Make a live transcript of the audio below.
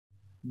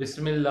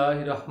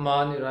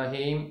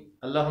बिस्मिल्लाहिर्रहमानिर्रहीम।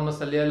 अल्लाहुम्मा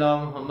सल्ली अला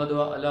मुहम्मद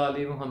व अला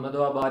आलि मुहम्मद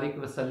व बारिक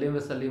वसल्लिम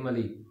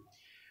अलैहि।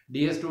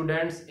 Dear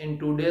students, in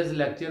today's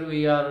lecture we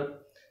are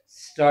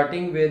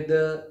starting with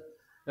the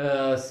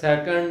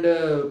second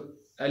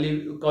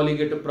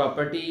colligative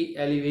property,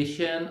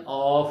 elevation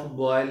of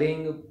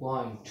boiling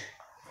point।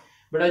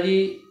 बेटा जी,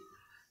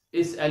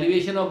 इस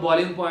एलिवेशन ऑफ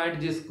बॉइलिंग पॉइंट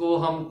जिसको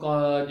हम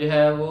जो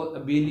है वो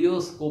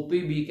एबिलियोस्कोपी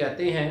भी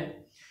कहते हैं,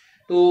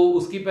 तो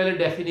उसकी पहले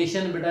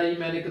डेफिनेशन बेटा जी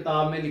मैंने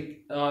किताब में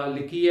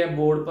लिखी है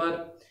बोर्ड पर।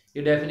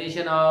 ये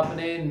डेफिनेशन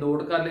आपने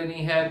नोट कर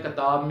लेनी है,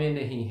 किताब में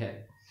नहीं है।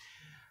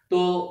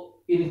 तो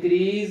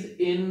increase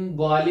in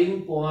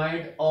boiling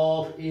point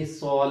of a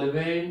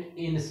solvent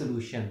in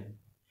solution.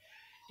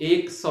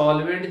 एक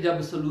सॉल्वेंट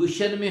जब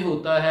सोल्यूशन में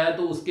होता है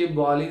तो उसके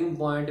बॉइलिंग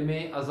पॉइंट में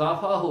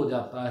इजाफा हो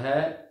जाता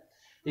है,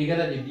 ठीक है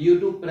ना जी। Due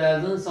to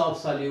presence of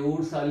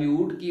solute,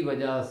 solute की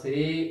वजह से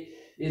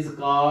is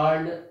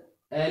called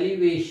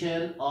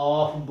elevation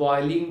of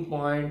boiling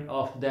point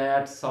of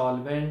that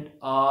solvent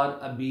और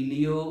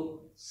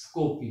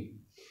एबिलियोस्कोपी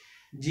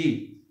जी।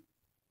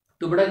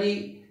 तो बेटा जी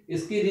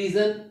इसकी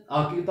रीजन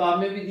आपकी किताब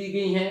में भी दी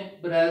गई है।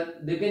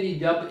 देखें जी,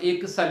 जब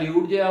एक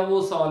सॉल्यूट जो है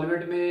वो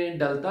सॉल्वेंट में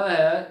डलता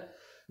है,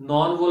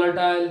 non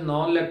volatile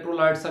non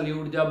electrolyte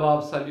solute जब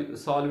आप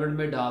सॉल्वेंट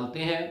में डालते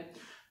हैं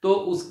तो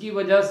उसकी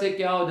वजह से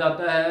क्या हो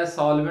जाता है,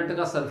 सॉल्वेंट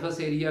का सरफेस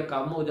एरिया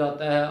कम हो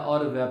जाता है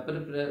और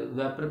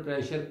वेपर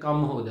प्रेशर कम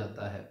हो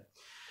जाता है।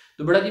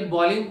 तो बेटा जी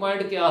बॉइलिंग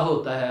पॉइंट क्या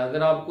होता है,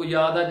 अगर आपको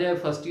याद आ जाए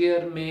फर्स्ट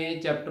ईयर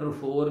में चैप्टर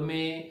 4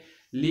 में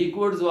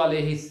लिक्विड्स वाले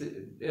ही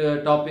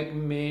टॉपिक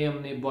में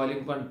हमने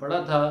बॉइलिंग पॉइंट पढ़ा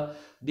था।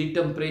 The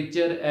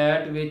temperature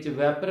at which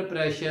vapour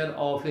pressure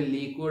of a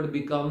liquid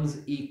becomes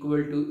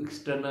equal to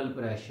external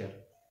pressure.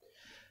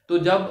 तो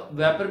जब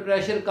वेपर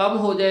प्रेशर कम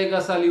हो जाएगा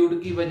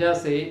सॉल्यूट की वजह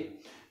से,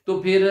 तो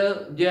फिर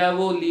जो है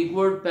वो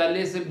लिक्विड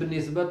पहले से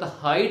बनिस्बत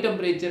हाई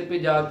टेम्परेचर पे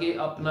जाके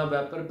अपना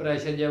वेपर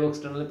प्रेशर जो है वो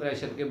एक्सटर्नल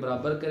प्रेशर के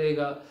बराबर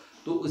करेगा।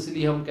 तो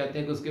इसलिए हम कहते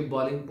हैं कि उसके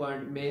बॉइलिंग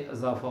पॉइंट में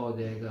इजाफा हो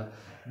जाएगा।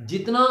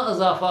 जितना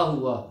इजाफा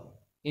हुआ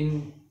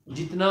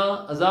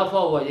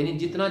यानी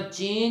जितना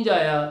चेंज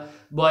आया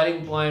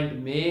बॉइलिंग पॉइंट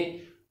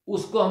में,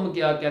 उसको हम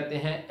क्या कहते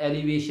हैं,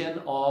 elevation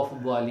of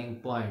boiling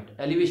point.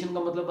 Elevation का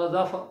मतलब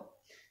इजाफा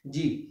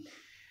जी।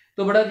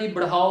 तो बड़ा जी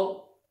बढ़ाओ,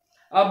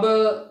 अब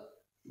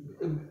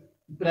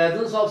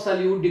presence of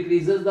solute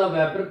decreases the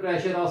vapor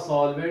pressure of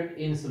solvent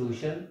in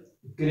solution.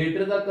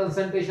 Greater the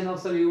concentration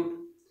of solute,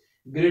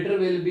 greater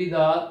will be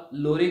the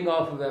lowering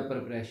of vapor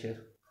pressure,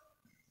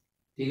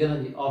 ठीक है ना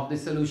जी, of the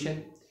solution।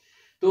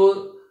 तो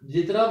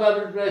जितना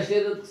वेपर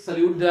प्रेशर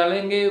सॉल्यूट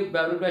डालेंगे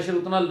वेपर प्रेशर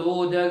उतना लो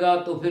हो जाएगा,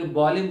 तो फिर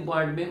बॉइलिंग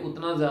पॉइंट में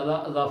उतना ज्यादा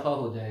इजाफा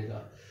हो जाएगा।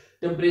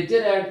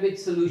 Temperature at which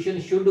solution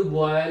should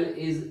boil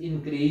is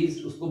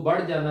increased, उसको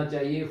बढ़ जाना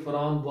चाहिए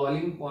from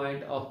boiling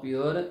point of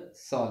pure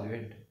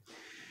solvent.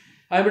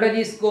 अब बेटा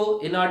जी इसको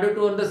इन ऑर्डर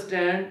टू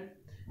अंडरस्टैंड,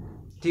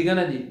 ठीक है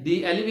ना जी, the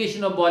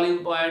elevation of boiling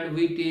point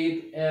we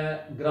take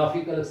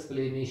graphical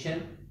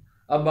explanation.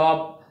 अब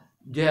आप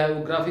जो है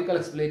वो ग्राफिकल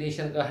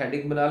एक्सप्लेनेशन का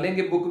हेडिंग बना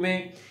लेंगे बुक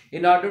में।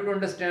 In order to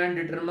understand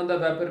determine the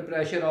vapour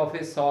pressure of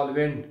a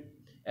solvent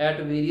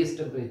at various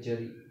temperature.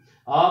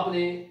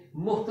 आपने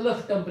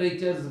मुख्तलिफ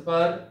टेम्परेचर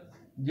पर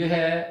जो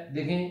है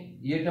देखें,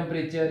 ये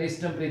टेम्परेचर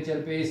इस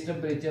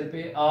टेम्परेचर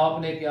पे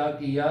आपने क्या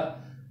किया,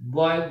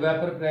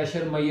 वेपर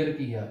प्रेशर मेजर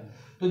किया।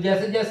 तो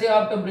जैसे जैसे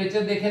आप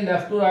टेम्परेचर देखें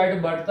लेफ्ट टू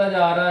राइट बढ़ता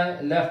जा रहा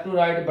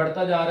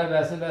है,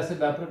 वैसे वैसे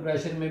वेपर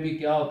प्रेशर में भी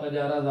क्या होता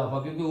जा रहा है, इजाफा,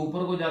 क्योंकि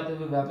ऊपर को जाते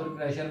हुए वेपर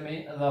प्रेशर में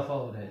इजाफा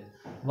हो रहा है।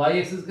 वाई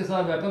एक्सिस के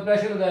साथ वेपर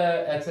प्रेशर लगाया,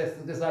 एक्स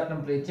एक्सिस के साथ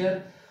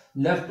temperature.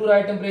 Left to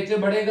right temperature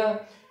बढ़ेगा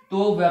तो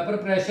वेपर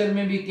प्रेशर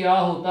में भी क्या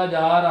होता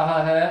जा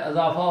रहा है,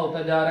 इजाफा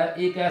होता जा रहा है।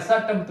 एक ऐसा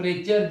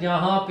टेम्परेचर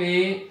जहां पे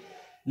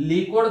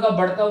लिक्विड का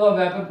बढ़ता हुआ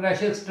वेपर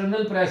प्रेशर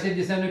एक्सटर्नल प्रेशर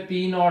जिसे हमने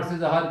पी नॉट से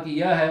जाहिर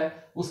किया है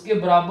उसके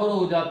बराबर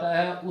हो जाता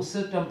है,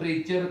 उस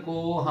टेम्परेचर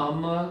को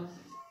हम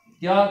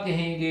क्या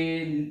कहेंगे,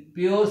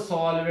 प्योर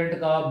सॉल्वेंट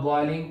का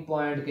बॉइलिंग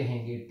पॉइंट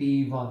कहेंगे,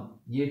 T1।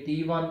 ये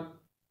T1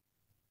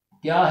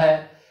 क्या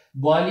है,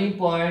 boiling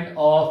point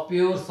of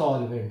pure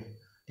solvent,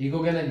 ठीक हो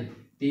गया ना जी।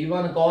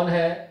 T1 कौन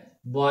है,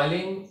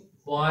 boiling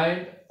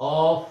point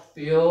of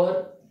pure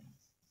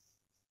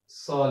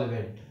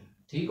solvent,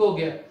 ठीक हो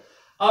गया।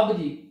 अब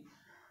जी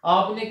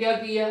आपने क्या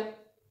किया,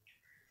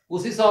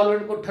 उसी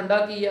सॉल्वेंट को ठंडा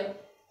किया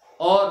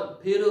और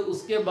फिर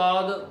उसके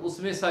बाद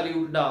उसमें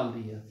सॉल्यूट डाल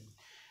दिया।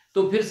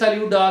 तो फिर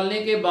सॉल्यूट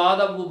डालने के बाद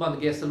अब वो बन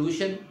गया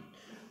सोल्यूशन।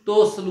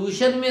 तो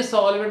सोल्यूशन में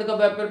सॉल्वेंट का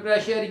वेपर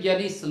प्रेशर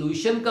यानी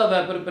सोल्यूशन का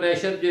वेपर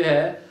प्रेशर जो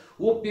है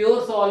वो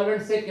प्योर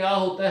सॉल्वेंट से क्या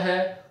होता है,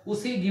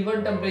 उसी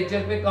गिवन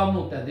टेम्परेचर पे कम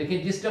होता है। देखिए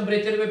जिस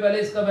टेम्परेचर पे पहले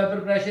इसका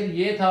वेपर प्रेशर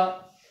ये था,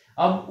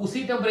 अब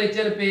उसी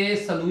टेम्परेचर पे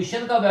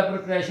सोल्यूशन का वेपर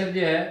प्रेशर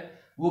जो है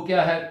वो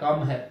क्या है,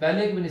 कम है।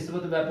 पहले की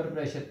निस्बत वेपर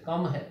प्रेशर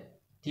कम है,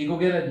 ठीक हो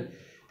गया ना जी।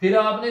 फिर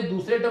आपने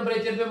दूसरे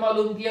टेम्परेचर पे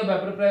मालूम किया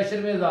वेपर प्रेशर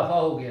में इजाफा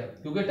हो गया,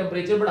 क्योंकि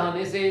टेम्परेचर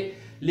बढ़ाने से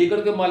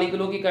लिक्विड के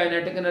मॉलिक्यूलों की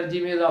काइनेटिक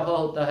एनर्जी में इजाफा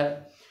होता है।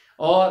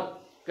 और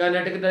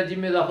काइनेटिक एनर्जी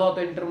में इजाफा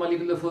होता है,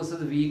 इंटरमॉलिक्यूलर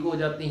फोर्सेस वीक हो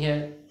जाती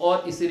हैं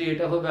और इसी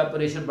रेट ऑफ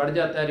वेपोरेशन बढ़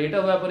जाता है। रेट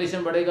ऑफ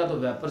वेपोरेशन बढ़ेगा तो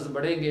वेपर्स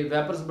बढ़ेंगे,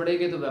 वेपर्स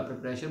बढ़ेंगे तो वेपर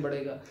प्रेशर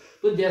बढ़ेगा।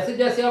 तो जैसे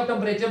जैसे आप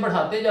टेम्परेचर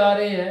बढ़ाते जा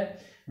रहे हैं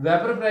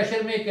वेपर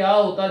प्रेशर में क्या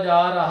होता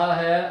जा रहा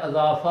है,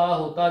 इजाफा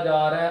होता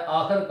जा रहा है।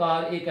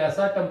 आखिरकार एक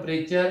ऐसा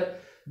टेम्परेचर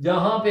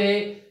जहां पे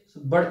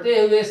बढ़ते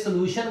हुए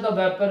सोल्यूशन का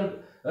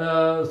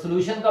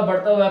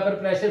बढ़ता हुआ वेपर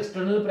प्रेशर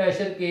एक्सटर्नल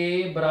प्रेशर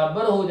के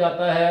बराबर हो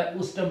जाता है,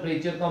 उस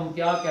टेम्परेचर को हम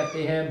क्या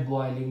कहते हैं,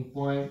 बॉइलिंग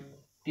पॉइंट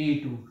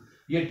T2।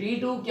 ये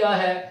T2 क्या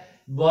है,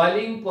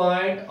 बॉइलिंग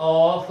पॉइंट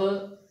ऑफ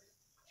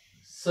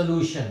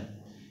सॉल्यूशन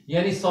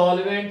यानी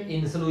सॉल्वेंट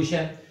इन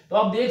सॉल्यूशन। तो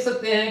आप देख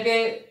सकते हैं कि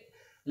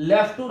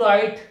लेफ्ट टू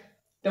राइट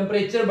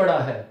टेम्परेचर बढ़ा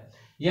है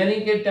यानी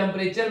कि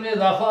टेम्परेचर में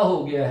इजाफा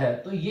हो गया है।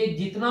 तो ये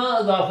जितना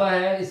इजाफा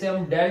है इसे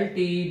हम डेल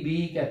टी बी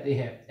कहते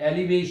हैं,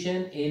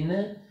 elevation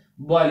in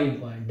boiling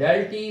point.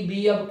 Del T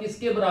B अब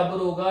किसके बराबर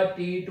होगा,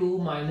 T2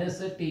 माइनस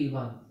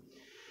T1।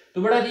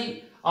 तो बड़ा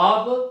जी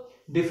आप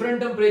डिफरेंट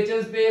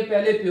टेम्परेचर्स पे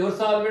पहले प्योर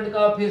सॉल्वेंट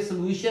का फिर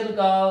सॉल्यूशन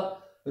का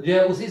जो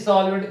है उसी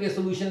सॉल्वेंट के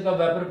सॉल्यूशन का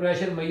वेपर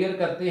प्रेशर मेजर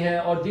करते हैं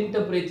और जिन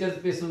टेम्परेचर्स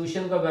पे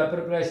सॉल्यूशन का वेपर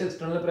प्रेशर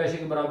एक्सटर्नल प्रेशर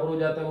के बराबर हो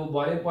जाता है वो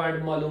बॉइलिंग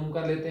पॉइंट मालूम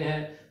कर लेते हैं।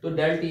 तो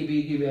डेल टी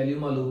बी की वैल्यू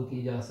मालूम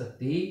की जा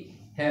सकती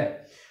है।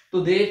 तो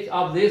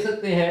आप देख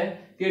सकते हैं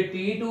कि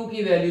T2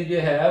 की वैल्यू जो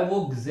है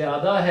वो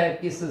ज्यादा है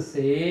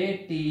किससे,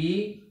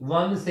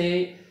 T1 से।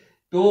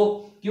 तो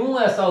क्यों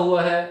ऐसा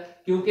हुआ है,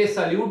 क्योंकि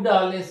सॉल्यूट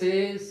डालने से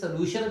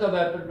सॉल्यूशन का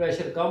वेपर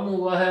प्रेशर कम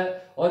हुआ है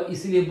और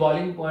इसलिए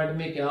बॉइलिंग पॉइंट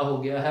में क्या हो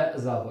गया है,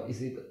 इजाफा,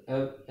 इसी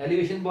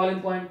एलिवेशन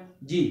बॉइलिंग पॉइंट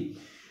जी।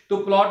 तो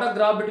plot a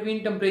graph between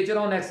temperature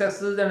on x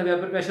axis and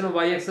vapour pressure on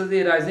Y axis,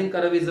 ये राइजिंग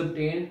कर्व इज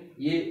ऑब्टेन्ड।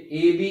 ये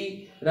ए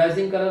बी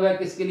राइजिंग कर्व है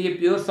किसके लिए,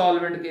 प्योर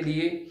सॉल्वेंट के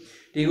लिए,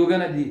 ठीक हो गया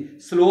ना जी।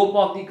 स्लोप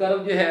ऑफ द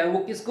कर्व जो है वो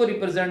किसको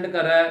रिप्रेजेंट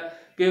कर रहा है,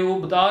 कि वो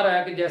बता रहा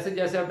है कि जैसे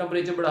जैसे आप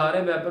टेम्परेचर बढ़ा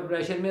रहे हैं वेपर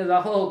प्रेशर में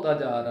इजाफा होता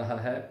जा रहा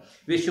है।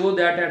 We show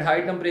that at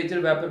high temperature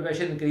vapour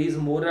pressure increase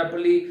more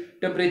rapidly.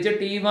 Temperature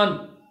T1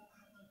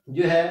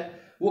 जो है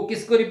वो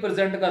किसको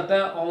रिप्रेजेंट करता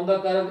है, on the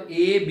curve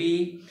A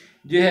B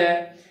जो है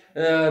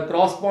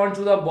corresponds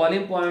to the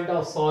boiling point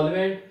of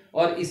solvent,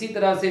 और इसी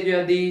तरह से जो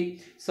है दी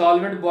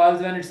solvent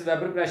boils when its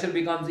vapor pressure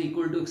becomes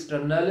equal to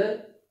external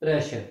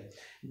pressure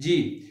जी।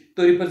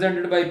 तो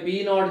रिप्रेजेंटेड बाय P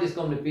नॉट,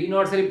 जिसको हमने P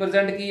नॉट से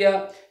रिप्रेजेंट किया।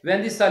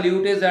 When the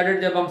solute is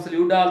added, जब हम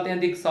सॉल्यूट डालते हैं,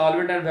 the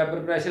solvent and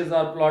vapour pressures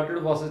are plotted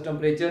versus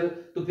temperature,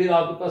 तो फिर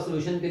आपके पास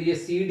सॉल्यूशन के लिए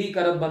CD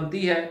कर्व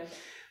बनती है।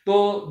 तो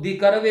the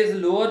curve is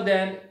lower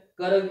than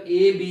curve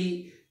AB।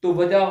 तो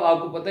वजह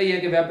आपको पता ही है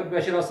कि vapour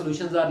pressure of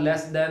solutions are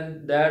less than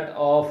that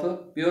of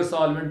pure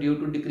solvent due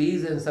to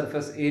decrease in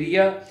surface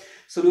area.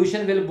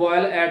 Solution will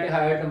boil eight a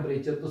higher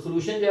temperature. तो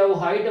solution जो है वो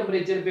हाई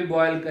टेम्परेचर पे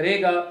बॉयल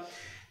करेगा,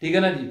 ठीक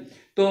है ना जी।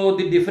 तो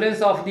the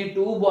difference of the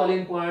two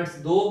boiling points,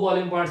 दो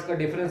बॉइलिंग पॉइंट्स का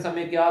डिफरेंस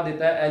हमें क्या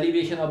देता है,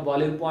 elevation of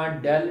boiling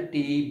point del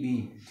T B.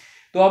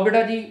 तो अब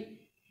बेटा जी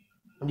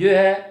जो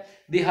है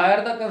the higher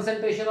the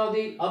concentration of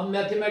the, अब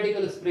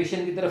मैथमेटिकल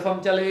एक्सप्रेशन की तरफ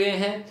हम चले गए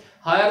हैं।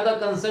 Higher the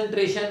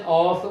concentration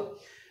of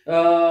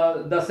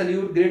the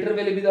solute, greater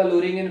will be the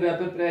lowering in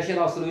vapor pressure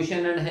of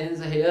solution and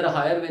hence here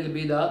higher will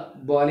be the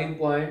boiling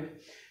point,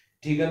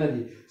 ठीक है ना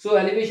जी। So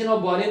elevation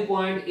of boiling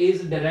point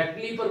is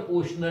directly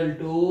proportional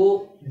to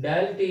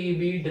del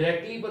TB,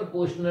 directly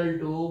proportional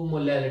to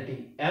molality।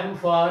 M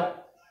for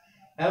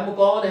M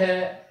कौन है,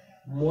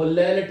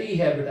 molality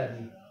है बेटा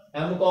जी।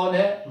 M कौन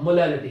है,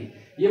 molality.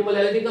 ये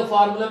मोलैलिटी का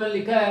फार्मूला मैंने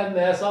लिखा है,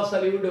 mass of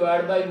solute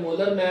divided by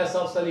molar mass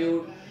of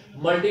solute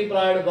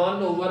multiplied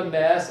 1 over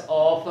mass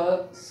of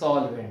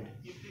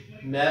solvent।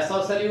 mass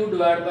of solute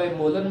divided by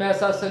molar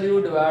mass of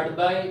solute divided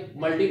by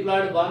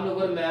multiplied 1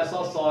 over mass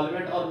of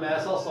solvent, और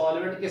mass of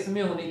solvent किस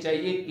में होनी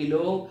चाहिए,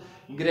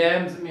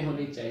 kilograms में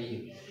होनी चाहिए,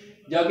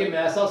 जबकि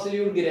mass of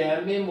solute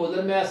ग्राम में,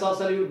 molar mass of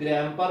solute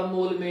ग्राम पर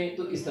मोल में।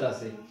 तो इस तरह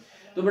से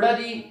तो बेटा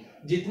जी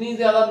जितनी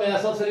ज्यादा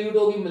mass of solute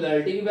होगी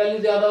मोलैलिटी की वैल्यू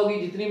ज्यादा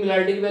होगी, जितनी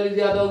मोलैलिटी की वैल्यू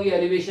ज्यादा होगी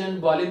एलिवेशन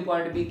बॉइलिंग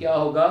पॉइंट भी क्या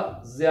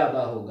होगा,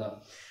 ज्यादा होगा।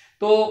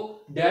 तो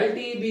del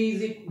TB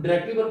is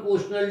directly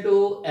proportional to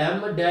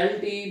M, del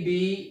TB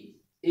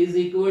is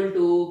equal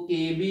to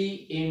KB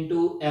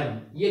into M।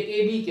 ये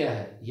KB क्या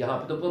है, यहाँ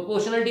पे तो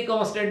प्रोपोर्शनलिटी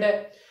कांस्टेंट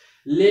है,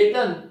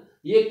 लेकिन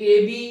ये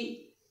KB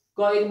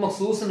का एक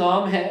मखसूस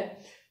नाम है।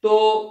 तो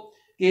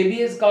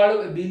KB is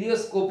called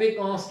Ebullioscopy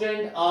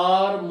constant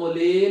or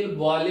Moleyle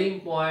boiling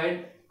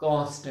point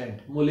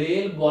constant।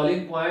 Moleyle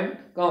boiling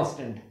point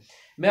constant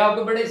मैं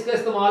आपको बड़े इसका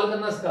इस्तेमाल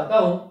करना सिखाता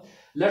हूँ।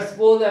 लेट्स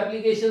सपोज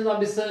एप्लीकेशन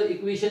आप इस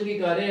इक्वेशन की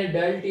कर रहे हैं,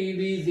 del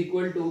TB is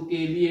equal to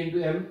KB into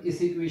M,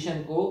 इस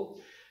इक्वेशन को,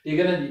 ठीक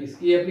है ना जी।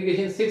 इसकी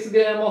एप्लीकेशन 6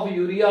 ग्राम ऑफ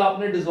यूरिया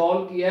आपने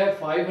डिसॉल्व किया है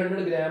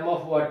 500 ग्राम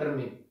ऑफ वाटर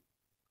में,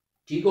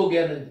 ठीक हो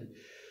गया ना जी।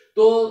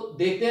 तो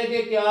देखते हैं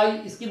कि क्या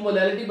इसकी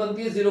मोलैलिटी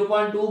बनती है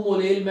 0.2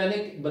 मोलेल। मैंने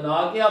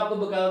बना के आपको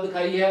बकायदा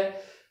दिखाई है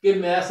कि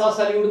मैस ऑफ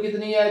सॉल्यूट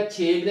कितनी है,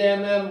 6 ग्राम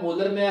है।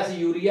 मोलर मैस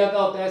यूरिया का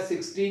होता है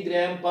 60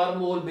 ग्राम पर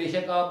मोल।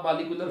 बेशक आप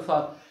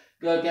मॉलिक्यूलर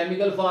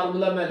केमिकल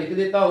फार्मूला मैं लिख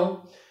देता हूं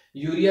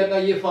यूरिया का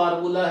ये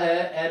फार्मूला है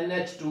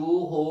NH2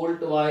 होल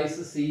ट्वाइस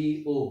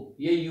CO,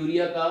 ये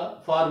यूरिया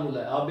का फार्मूला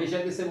है। आप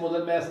बेशक इसे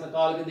मोलर मास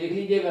निकाल के देख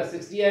लीजिएगा,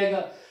 60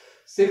 आएगा।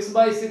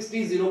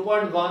 6/60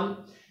 0.1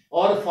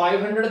 और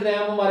 500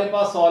 ग्राम हमारे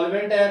पास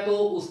सॉल्वेंट है तो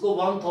उसको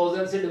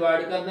 1000 से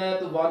डिवाइड करना है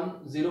तो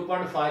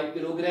 0.5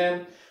 किलोग्राम।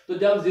 तो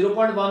जब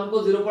 0.1 को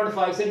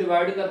 0.5 से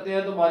डिवाइड करते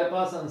हैं तो हमारे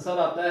पास आंसर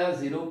आता है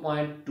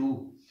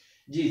 0.2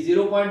 जी,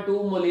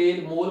 0.2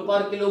 मोल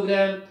पर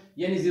किलोग्राम,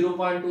 यानी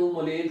 0.2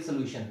 मोलेल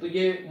सोल्यूशन। तो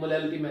ये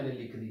मोलैलिटी मैंने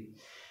लिख दी।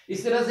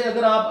 इस तरह से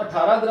अगर आप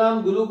 18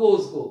 ग्राम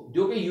ग्लूकोज को,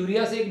 जो कि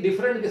यूरिया से एक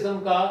डिफरेंट किस्म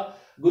का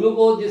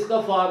ग्लूकोज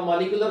जिसका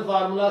मॉलिक्यूलर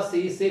फार्मूला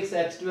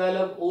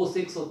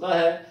C6H12O6 होता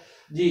है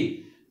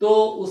जी, तो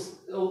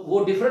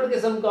वो डिफरेंट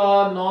किस्म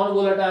का non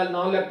volatile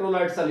non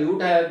electrolyte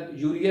solute है,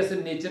 यूरिया से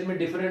नेचर में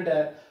डिफरेंट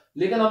है,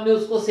 लेकिन हमने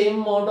उसको सेम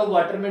अमाउंट ऑफ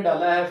वाटर में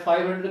डाला है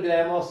 500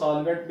 ग्राम ऑफ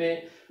सॉल्वेंट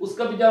में।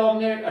 उसका भी जब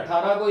हमने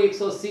 18 को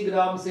 180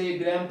 ग्राम से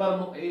ग्राम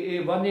पर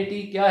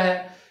 180 क्या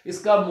है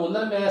इसका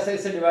मोलर मास है,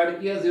 इसे डिवाइड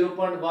किया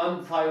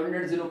 0.1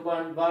 500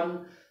 0.1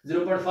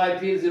 0.5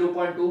 फिर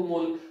 0.2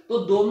 मोल। तो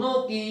दोनों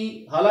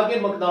की हालांकि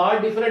मकदार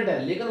डिफरेंट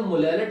है लेकिन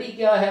मोलैलिटी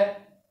क्या है,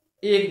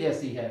 एक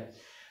जैसी है।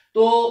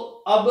 तो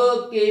अब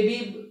Kb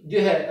जो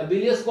है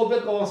एबिलियोस्कोपिक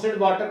कांस्टेंट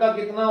वाटर का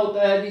कितना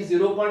होता है जी,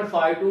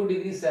 0.52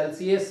 डिग्री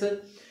सेल्सियस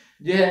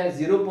जो है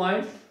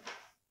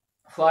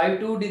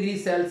 0.52 डिग्री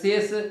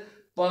सेल्सियस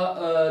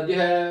जो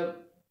है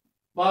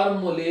पर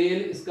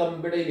मोलेल। इसका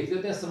बेटा लिख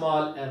देते हैं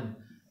स्मॉल m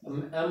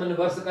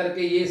इनवर्स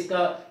करके, ये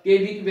इसका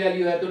Kb की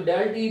वैल्यू है। तो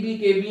डेल Tb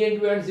Kb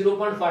इनटू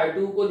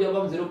 0.52 को जब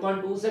हम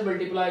 0.2 से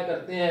मल्टीप्लाई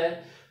करते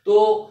हैं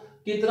तो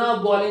कितना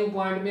बॉइलिंग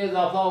पॉइंट में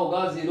इजाफा होगा,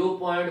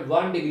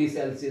 0.1 डिग्री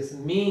सेल्सियस।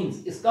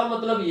 मींस इसका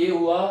मतलब ये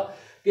हुआ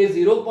कि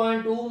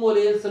 0.2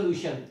 मोलेल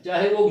सोल्यूशन,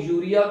 चाहे वो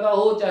यूरिया का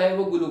हो चाहे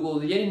वो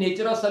ग्लूकोज, यानी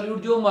नेचर ऑफ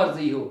सॉल्यूट जो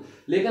मर्जी हो,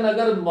 लेकिन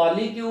अगर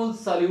मॉलिक्यूल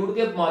सॉल्यूट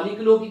के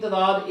मॉलिक्यूलों की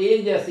तादाद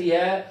एक जैसी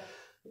है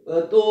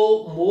तो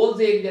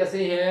मोल्स एक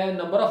जैसे हैं,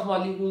 नंबर ऑफ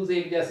मॉलिक्यूल्स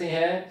एक जैसे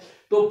हैं,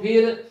 तो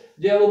फिर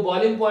जो है वो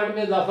बॉइलिंग पॉइंट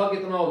में इजाफा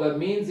कितना होगा।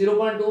 Mean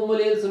 0.2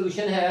 मोलेल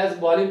solution has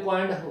boiling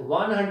point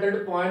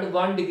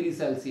 100.1 degree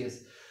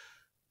Celsius.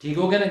 ठीक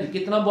हो गया ना जी,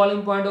 कितना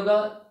बॉइलिंग पॉइंट होगा,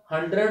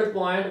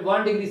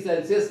 100.1 degree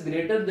Celsius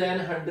greater than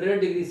 100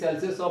 degree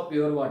Celsius of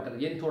pure water,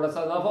 ये थोड़ा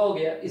सा इजाफा हो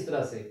गया इस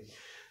तरह से।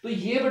 तो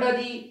ये बेटा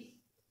जी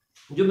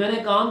जो मैंने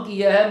काम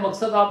किया है,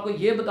 मकसद आपको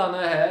ये बताना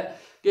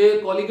है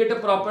कि कोलिगेटिव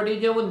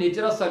प्रॉपर्टीज है वो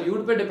नेचर ऑफ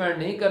सॉल्यूट पे डिपेंड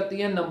नहीं करती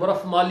है, नंबर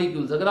ऑफ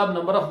मॉलिक्यूल्स। अगर आप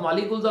number of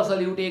molecules of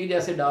solute एक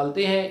जैसे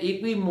डालते हैं,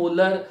 इक्वी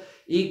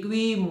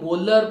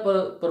मोलर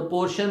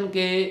प्रोपोर्शन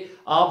के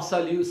आप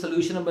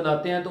सोल्यूशन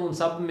बनाते हैं, तो उन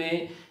सब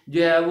में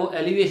जो है वो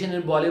एलिवेशन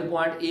एंड बॉइलिंग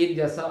पॉइंट एक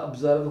जैसा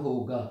ऑब्जर्व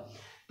होगा।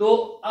 तो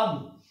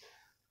अब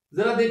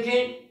जरा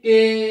देखें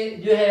कि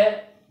जो है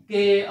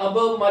कि अब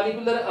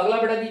मॉलिक्यूलर, अगला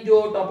बेटा जी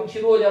जो टॉपिक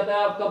शुरू हो जाता है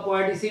आपका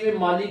पॉइंट इसी में,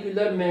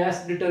 मॉलिक्यूलर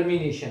मास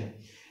डिटर्मिनेशन।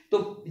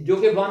 तो जो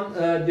कि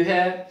जो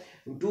है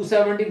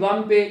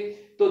 271 पे,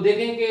 तो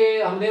देखें कि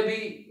हमने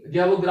अभी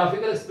जो वो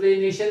ग्राफिकल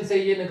एक्सप्लेनेशन से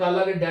ये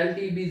निकाला कि del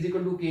T B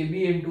equal to के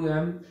बी इंटू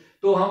एम।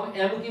 तो हम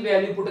एम की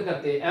वैल्यू पुट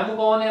करते हैं, एम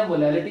कौन है,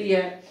 मोलैलिटी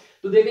है।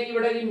 तो देखेंगे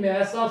बेटा कि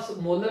mass of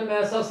molar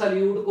mass of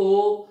solute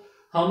को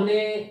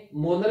हमने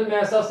मोलर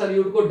मैस ऑफ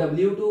सॉल्यूट को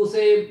W2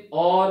 से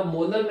और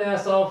मोलर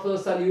मैस ऑफ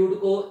सॉल्यूट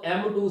को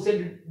M2 से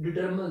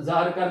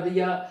जाहिर कर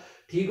दिया,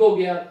 ठीक हो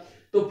गया।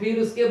 तो फिर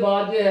उसके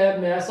बाद जो है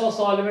मैस ऑफ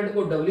सॉल्वेंट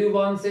को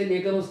W1 से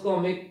लेकर उसको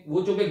हमें,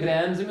 वो चूंकि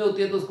ग्राम्स में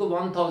होती है तो उसको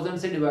 1000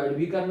 से डिवाइड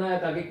भी करना है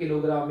ताकि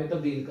किलोग्राम में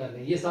तब्दील कर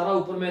लें। ये सारा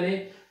ऊपर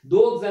मैंने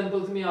 2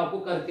 एग्जांपल्स में आपको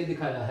करके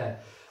दिखाया है।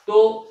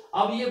 तो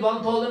अब ये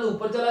 1000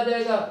 ऊपर चला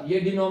जाएगा, ये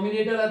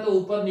डिनोमिनेटर है तो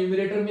ऊपर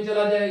न्यूमरेटर में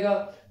चला जाएगा।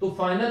 तो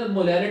फाइनल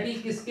मोलैरिटी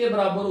किसके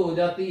बराबर हो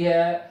जाती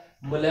है,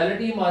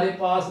 मोलैरिटी हमारे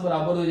पास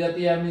बराबर हो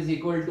जाती है M is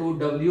equal to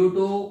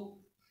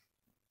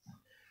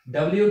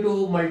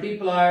W2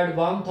 multiplied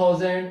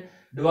 1000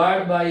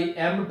 divide by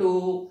M2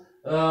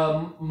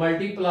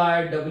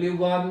 multiplied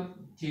W1,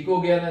 ठीक हो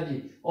गया ना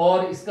जी।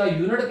 और इसका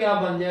यूनिट क्या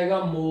बन जाएगा,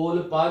 मोल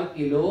पर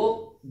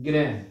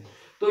किलोग्राम।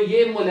 तो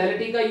ये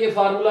मोलैलिटी का ये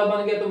फार्मूला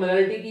बन गया। तो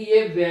मोलैलिटी की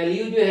ये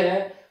वैल्यू जो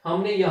है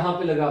हमने यहां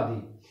पे लगा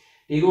दी,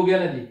 ठीक हो गया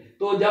ना जी।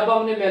 तो जब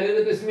हमने वैल्यू,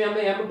 तो इसमें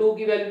हमें M2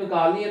 की वैल्यू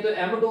निकालनी है, तो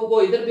M2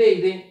 को इधर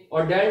भेज दें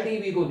और डेल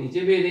टीबी को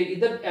नीचे भेज दें।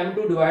 इधर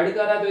M2 डिवाइड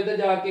कर रहा है तो इधर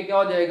जाके क्या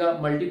हो जाएगा,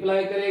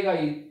 मल्टीप्लाई करेगा,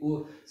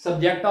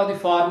 सब्जेक्ट ऑफ द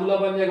फार्मूला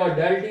बन जाएगा।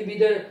 डेल टीबी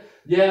इधर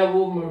जो है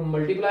वो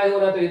मल्टीप्लाई हो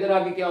रहा है तो इधर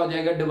आके क्या हो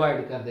जाएगा,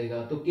 डिवाइड कर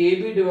देगा। तो के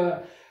बी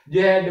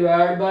जो है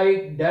divide by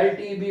del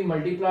T B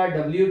multiplied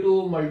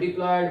W2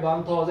 multiplied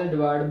 1000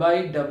 divide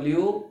by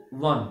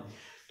W1।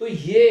 तो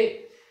ये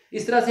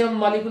इस तरह से हम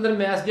मॉलिक्यूलर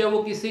मास जो है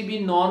वो किसी भी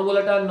non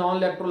volatile non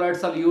electrolyte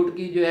solute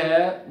की जो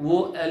है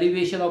वो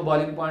एलिवेशन ऑफ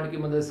बॉइलिंग पॉइंट की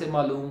मदद से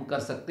मालूम कर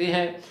सकते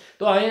हैं।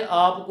 तो आए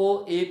आपको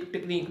एक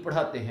टेक्निक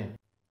पढ़ाते हैं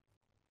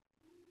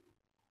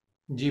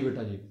जी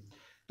बेटा जी।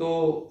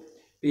 तो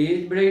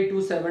पेज बड़े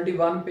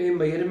 271 पे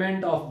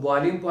measurement of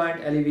boiling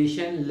point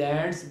elevation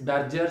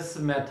लैंड्सबर्जर्स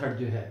method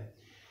जो है,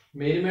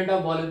 measurement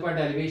of boiling point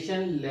elevation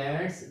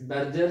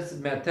लैंड्सबर्जर्स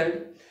method.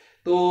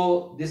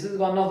 तो this is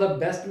one of the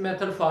best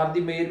method for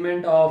the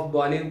measurement of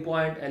boiling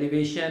point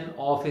elevation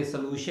of a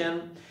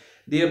solution.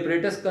 The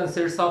apparatus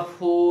consists of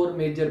 4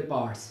 major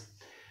parts.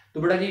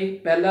 तो बेटा जी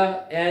पहला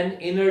an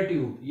inner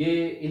tube,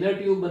 ये inner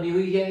tube बनी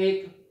हुई है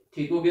एक,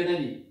 ठीक हो गया ना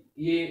जी,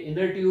 ये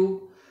इनर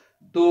ट्यूब।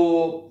 तो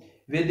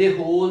विद ए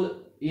होल,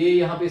 ये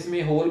यहाँ पे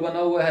इसमें होल बना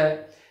हुआ है,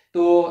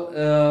 तो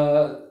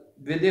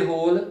विद ए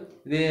होल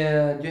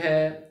जो है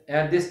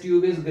at this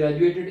tube is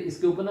graduated,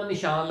 इसके ऊपर ना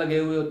निशान लगे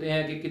हुए होते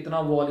हैं कि कितना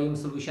वॉल्यूम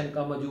सोल्यूशन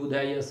का मौजूद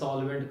है या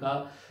सॉल्वेंट का,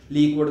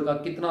 लिक्विड का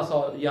कितना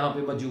यहाँ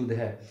पे मौजूद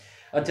है।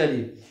 अच्छा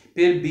जी,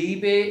 फिर बी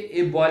पे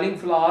ए बॉइलिंग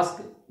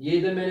फ्लास्क, ये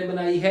इधर मैंने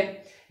बनाई है,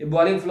 ए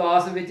boiling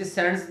flask which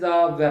sends the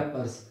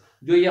vapours,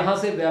 जो यहाँ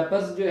से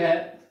वेपर्स जो है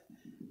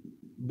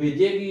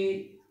भेजेगी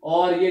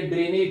और ये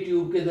ड्रेनेज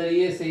ट्यूब के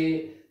जरिए से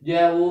जो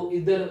है वो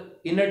इधर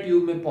इनर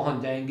ट्यूब में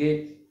पहुंच जाएंगे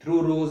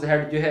थ्रू रोज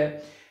हेड जो है।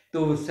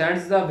 तो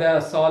sends the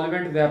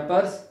solvent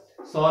vapours,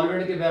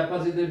 solvent के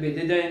वेपर्स इधर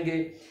भेजे जाएंगे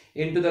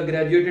into the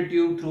graduated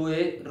tube through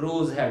a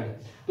rose head.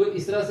 तो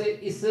इस तरह से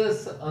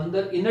इस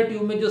अंदर इनर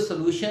ट्यूब में जो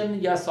सोल्यूशन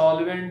या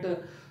सॉल्वेंट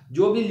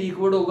जो भी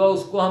लिक्विड होगा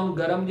उसको हम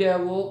गर्म जो है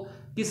वो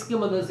किसकी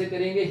मदद से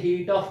करेंगे,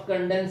 हीट ऑफ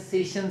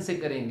कंडेंसेशन से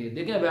करेंगे।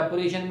 देखिए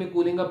वेपोरेशन में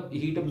कूलिंग ऑफ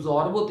हीट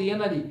अब्सॉर्ब होती है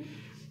ना जी,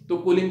 तो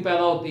कूलिंग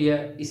पैदा होती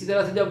है। इसी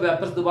तरह से जब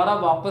वेपर्स दोबारा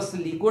वापस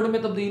लिक्विड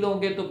में तब्दील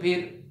होंगे तो फिर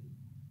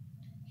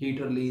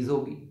हीट रिलीज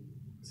होगी।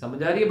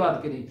 समझ आ रही है बात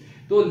की नहीं?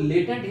 तो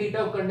लेटेंट हीट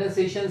ऑफ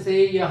कंडेंसेशन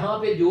से यहाँ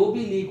पे जो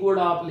भी लिक्विड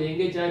आप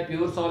लेंगे, चाहे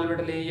प्योर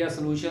सॉल्वेंट लें या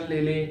सोल्यूशन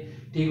ले लें,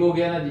 ठीक हो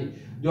गया ना जी,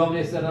 जो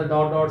हमने इस तरह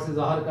डॉट डॉट से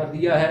जाहिर कर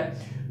दिया है,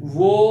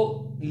 वो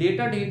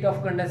लेटेंट हीट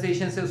ऑफ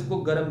कंडेंसेशन से उसको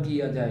गर्म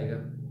किया जाएगा।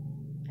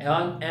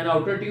 एन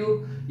आउटर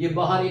ट्यूब, ये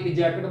बाहर एक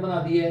जैकेट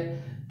बना दी है,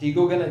 ठीक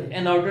हो गया ना जी।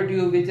 N outer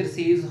tube which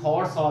receives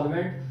hot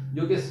solvent,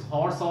 जो कि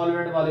हॉट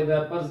सॉल्वेंट वाले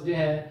वेपर्स जो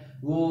है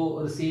वो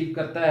रिसीव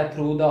करता है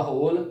through the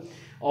whole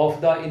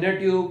of the inner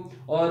tube.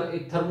 और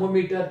एक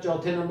थर्मोमीटर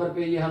चौथे नंबर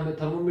पे ये हमने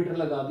थर्मोमीटर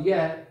लगा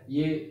दिया है,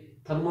 ये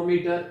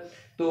थर्मोमीटर,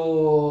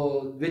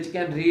 तो which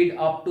can read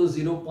up to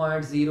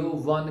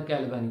 0.01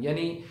 kelvin,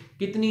 यानी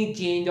कितनी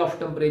चेंज ऑफ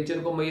टेम्परेचर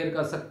को मेजर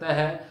कर सकता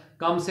है,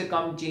 कम से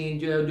कम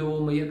चेंज जो है जो वो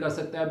मेजर कर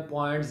सकता है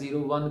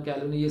 0.01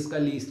 केल्विन, ये इसका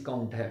लीस्ट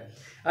काउंट है।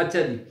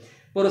 अच्छा जी,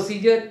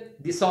 procedure,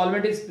 the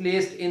solvent is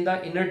placed in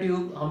the inner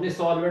tube, हमने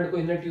सॉल्वेंट को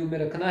इनर ट्यूब में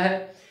रखना है,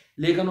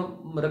 लेकिन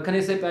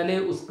रखने से पहले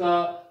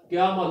उसका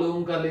क्या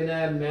मालूम कर लेना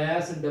है,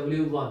 मैस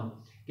W1,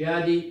 क्या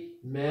जी,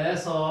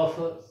 मैस ऑफ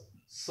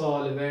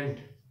सॉल्वेंट,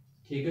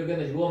 ठीक है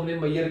ना, वो हमने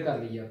मेजर कर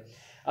लिया।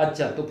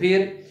 अच्छा, तो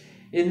फिर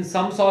इन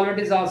सम solvent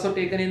is also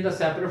taken in the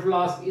separate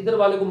flask, इधर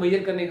वाले को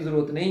मेजर करने की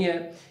जरूरत नहीं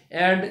है,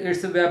 एंड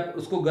इट्स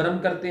उसको गर्म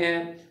करते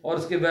हैं और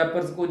उसके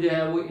वेपर्स को जो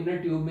है वो इनर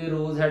ट्यूब में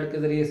रोज हेड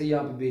के जरिए से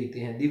यहाँ पे भेजते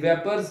हैं। The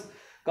vapours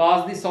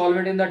cause the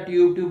solvent in the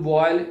tube to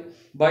boil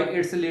by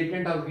its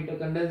latent heat of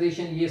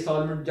condensation, ये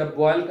सॉल्वेंट जब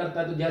बॉयल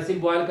करता है, तो जैसे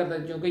बॉयल करता है,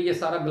 क्योंकि ये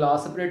सारा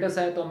ग्लास apparatus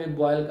है तो हमें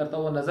बॉयल करता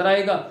हुआ नजर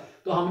आएगा,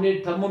 तो हमने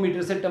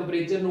थर्मोमीटर से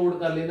टेम्परेचर नोट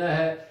कर लेना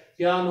है।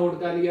 क्या नोट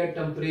कर लिया,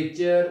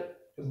 temperature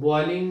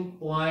boiling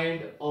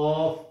point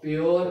of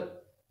pure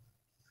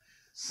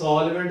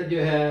solvent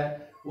जो है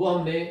वो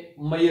हमने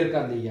मेजर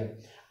कर लिया।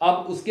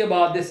 अब उसके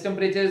बाद this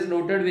temperature is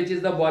noted which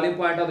is the boiling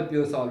point of the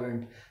pure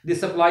solvent, the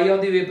supply of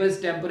the vapour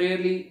is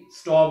temporarily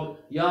stop,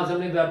 यहाँ से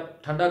हमने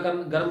ठंडा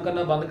गर्म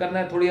करना बंद करना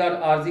है थोड़ी और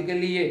आर्जी के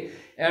लिए।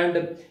 एंड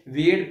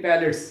वेट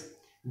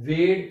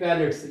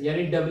पैलेट्स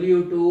यानी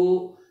W2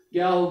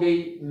 क्या हो गई,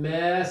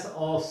 मैस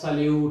ऑफ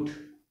सल्यूट,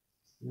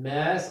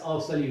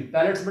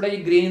 पैलेट्स बेटा ये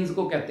ग्रेन्स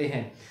को कहते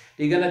हैं,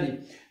 ठीक है ना जी,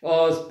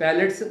 और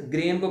पैलेट्स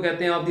ग्रेन को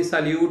कहते हैं of the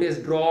solute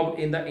is dropped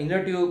in the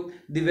inner tube,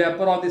 the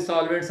vapour of the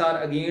solvents are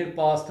again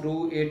pass through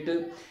it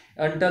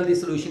until the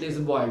solution is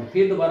boiled.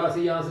 फिर दोबारा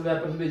से यहाँ से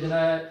वेपर भेजना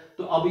है,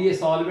 तो अब ये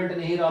सॉल्वेंट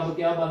नहीं रहा, अब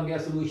क्या बन गया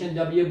सॉल्यूशन।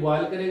 जब ये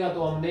बॉयल करेगा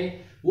तो हमने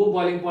वो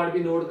बॉइलिंग पॉइंट भी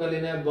नोट कर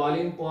लेना है,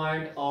 बॉइलिंग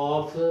पॉइंट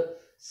ऑफ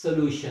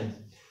सॉल्यूशन।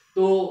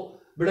 तो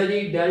बेटा जी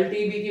डेल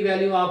टीबी की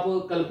वैल्यू आप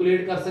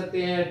कैलकुलेट कर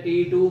सकते हैं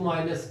T2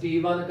 माइनस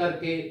T1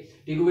 करके,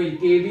 ठीक है भाई।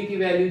 केबी की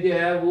वैल्यू जो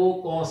है वो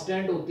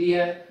कांस्टेंट होती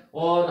है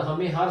और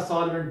हमें हर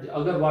सॉल्वेंट,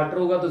 अगर वाटर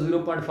होगा तो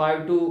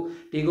 0.52,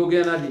 ठीक हो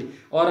गया ना जी,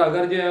 और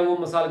अगर जो है वो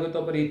मिसाल के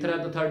तौर पर ईथर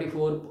है तो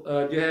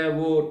 34 जो है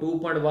वो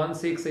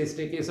 2.16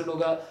 एसिटिक एसिड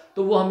होगा,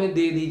 तो वो हमें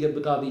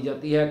बता दी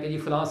जाती है कि जी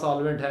फलां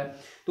सॉल्वेंट है,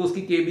 तो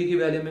उसकी केबी की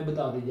वैल्यू में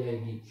बता दी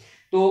जाएगी।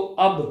 तो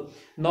अब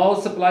now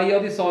supply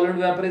of the solid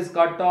vapour is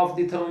cut off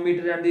the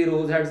thermometer and the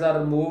rose heads are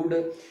removed,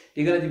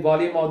 ठीक है ना जी।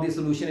 Volume of the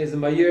solution is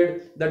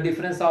measured, the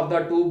difference of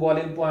the two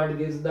boiling point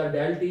gives the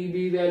del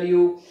TB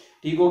value,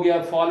 ठीक हो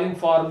गया। Following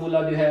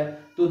formula जो है,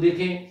 तो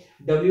देखें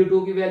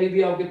W2 की वैल्यू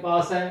भी आपके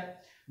पास है,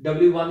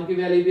 W1 की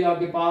वैल्यू भी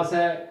आपके पास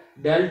है,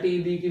 डेल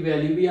टीबी की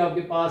वैल्यू भी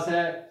आपके पास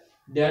है,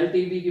 डेल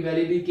टीबी की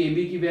वैल्यू भी,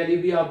 केबी की वैल्यू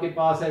भी आपके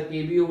पास है,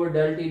 केबी ओवर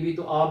डेल टीबी।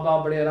 तो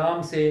आप बड़े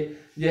आराम से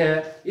जो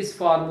है इस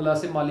फार्मूला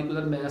से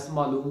मॉलिक्यूलर मास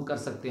मालूम कर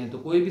सकते हैं। तो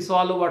कोई भी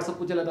सवाल हो व्हाट्सएप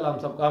पूछ लेता हम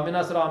सबका।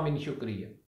 आमिना सलाम, शुक्रिया।